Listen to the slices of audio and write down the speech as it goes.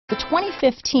The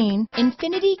 2015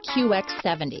 Infiniti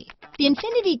QX70. The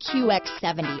Infiniti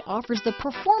QX70 offers the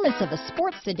performance of a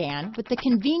sports sedan with the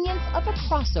convenience of a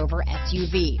crossover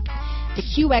SUV. The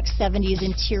QX70's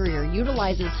interior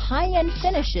utilizes high-end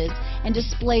finishes and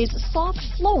displays soft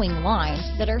flowing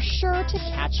lines that are sure to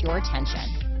catch your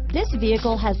attention. This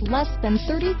vehicle has less than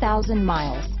 30,000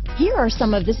 miles. Here are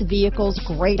some of this vehicle's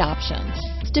great options: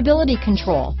 stability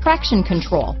control, traction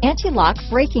control, anti-lock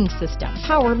braking system,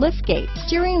 power liftgate,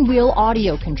 steering wheel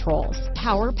audio controls,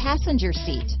 power passenger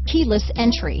seat, keyless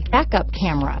entry, backup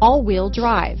camera, all-wheel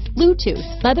drive,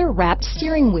 Bluetooth, leather-wrapped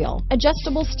steering wheel,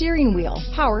 adjustable steering wheel,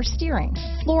 power steering,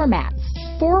 floor mats,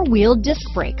 four-wheel disc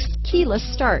brakes, keyless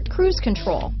start, cruise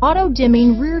control,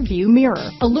 auto-dimming rear-view mirror,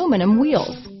 aluminum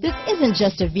wheels. This isn't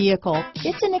just a vehicle,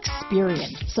 it's an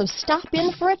experience. So stop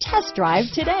in for a test drive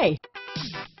today.